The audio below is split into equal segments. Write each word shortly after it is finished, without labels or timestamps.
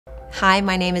Hi,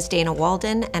 my name is Dana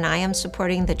Walden, and I am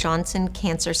supporting the Jonsson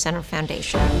Cancer Center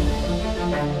Foundation.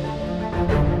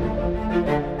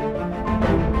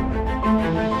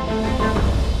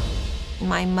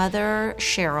 My mother,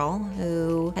 Cheryl,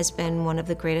 who has been one of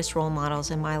the greatest role models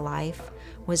in my life,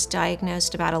 was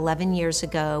diagnosed about 11 years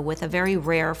ago with a very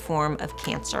rare form of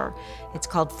cancer. It's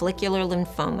called follicular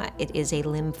lymphoma. It is a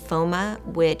lymphoma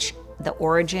which the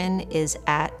origin is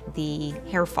at the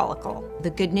hair follicle. The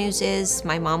good news is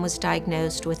my mom was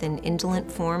diagnosed with an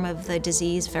indolent form of the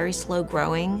disease, very slow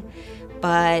growing,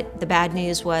 but the bad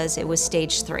news was it was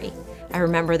stage 3. I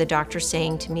remember the doctor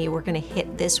saying to me, we're gonna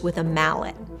hit this with a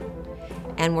mallet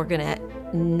and we're gonna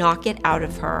knock it out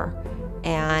of her,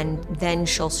 and then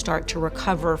she'll start to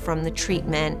recover from the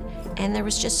treatment. And there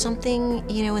was just something,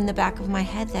 in the back of my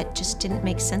head that just didn't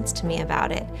make sense to me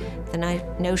about it. The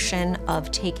notion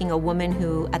of taking a woman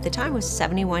who at the time was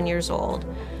 71 years old,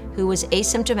 who was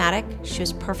asymptomatic, she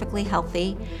was perfectly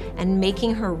healthy, and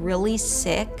making her really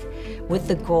sick with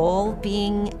the goal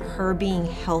being her being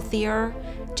healthier,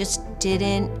 just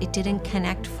didn't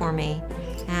connect for me.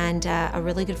 And a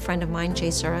really good friend of mine, Jay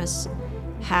Suras,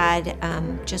 had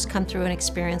just come through an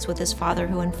experience with his father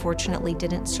who unfortunately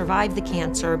didn't survive the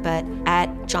cancer, but at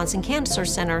Jonsson Cancer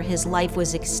Center, his life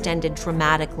was extended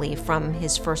dramatically from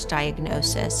his first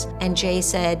diagnosis. And Jay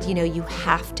said, you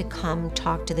have to come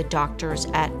talk to the doctors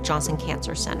at Jonsson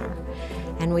Cancer Center.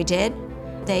 And we did.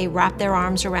 They wrapped their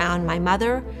arms around my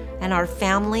mother and our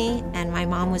family, and my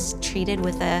mom was treated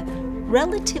with a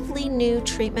relatively new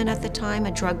treatment at the time,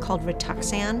 a drug called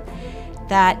Rituxan,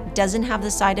 that doesn't have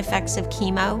the side effects of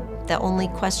chemo. The only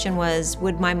question was,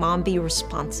 would my mom be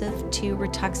responsive to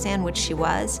Rituxan, which she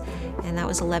was, and that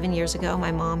was 11 years ago.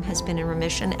 My mom has been in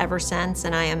remission ever since,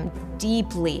 and I am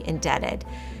deeply indebted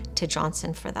to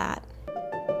Jonsson for that.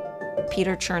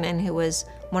 Peter Chernin, who was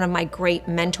one of my great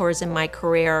mentors in my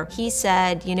career, he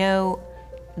said,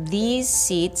 these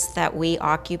seats that we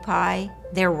occupy,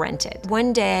 they're rented.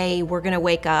 One day we're gonna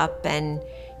wake up and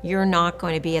you're not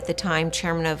going to be, at the time,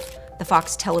 chairman of the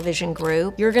Fox Television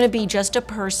Group. You're gonna be just a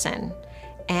person,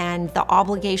 and the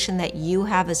obligation that you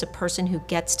have as a person who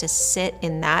gets to sit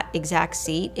in that exact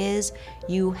seat is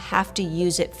you have to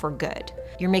use it for good.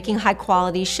 You're making high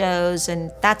quality shows,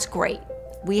 and that's great.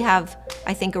 We have,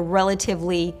 I think, a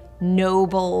relatively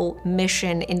noble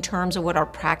mission in terms of what our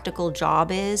practical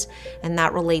job is, and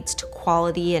that relates to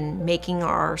quality and making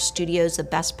our studios the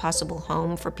best possible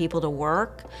home for people to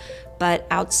work. But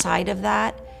outside of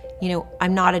that,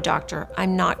 I'm not a doctor,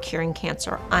 I'm not curing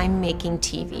cancer, I'm making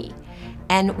TV.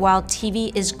 And while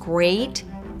TV is great,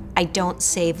 I don't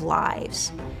save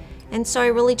lives. And so I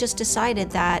really just decided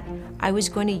that I was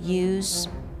going to use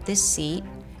this seat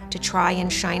to try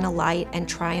and shine a light and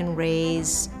try and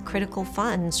raise critical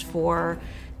funds for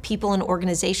people and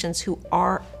organizations who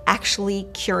are actually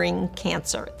curing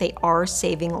cancer. They are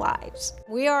saving lives.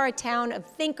 We are a town of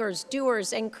thinkers,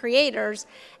 doers, and creators,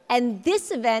 and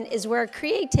this event is where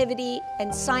creativity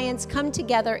and science come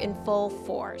together in full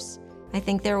force. I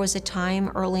think there was a time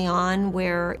early on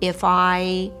where if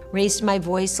I raised my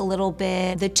voice a little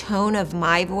bit, the tone of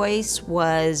my voice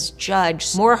was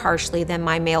judged more harshly than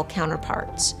my male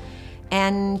counterparts.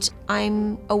 And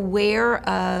I'm aware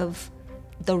of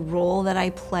the role that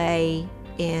I play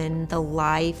in the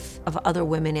life of other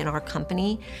women in our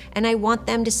company, and I want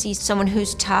them to see someone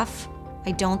who's tough.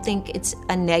 I don't think it's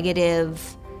a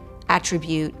negative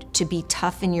attribute to be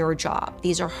tough in your job.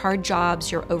 These are hard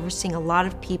jobs, you're overseeing a lot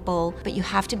of people, but you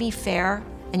have to be fair,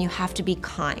 and you have to be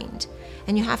kind,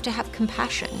 and you have to have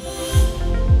compassion.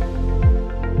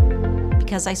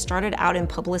 Because I started out in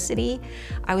publicity,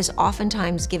 I was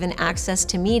oftentimes given access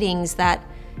to meetings that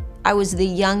I was the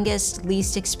youngest,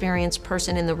 least experienced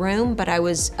person in the room, but I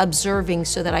was observing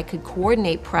so that I could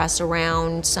coordinate press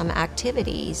around some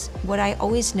activities. What I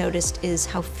always noticed is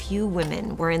how few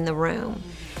women were in the room.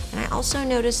 And I also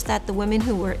noticed that the women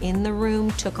who were in the room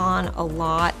took on a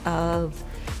lot of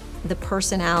the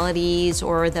personalities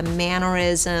or the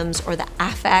mannerisms or the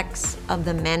affects of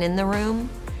the men in the room.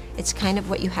 It's kind of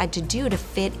what you had to do to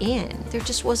fit in. There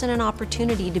just wasn't an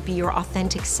opportunity to be your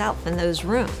authentic self in those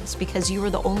rooms because you were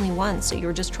the only one, so you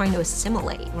were just trying to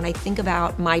assimilate. When I think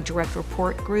about my direct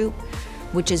report group,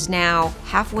 which is now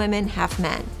half women, half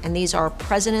men, and these are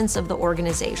presidents of the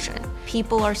organization.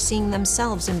 People are seeing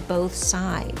themselves in both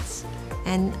sides.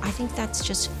 And I think that's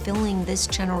just filling this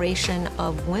generation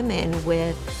of women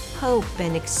with hope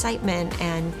and excitement,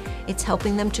 and it's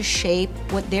helping them to shape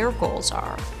what their goals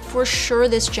are. For sure,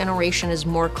 this generation is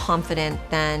more confident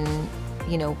than,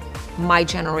 my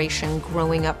generation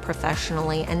growing up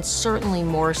professionally, and certainly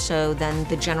more so than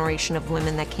the generation of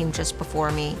women that came just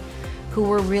before me. who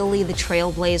were really the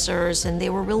trailblazers, and they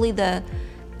were really the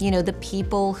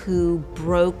people who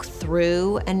broke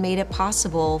through and made it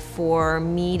possible for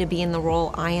me to be in the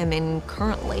role I am in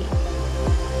currently.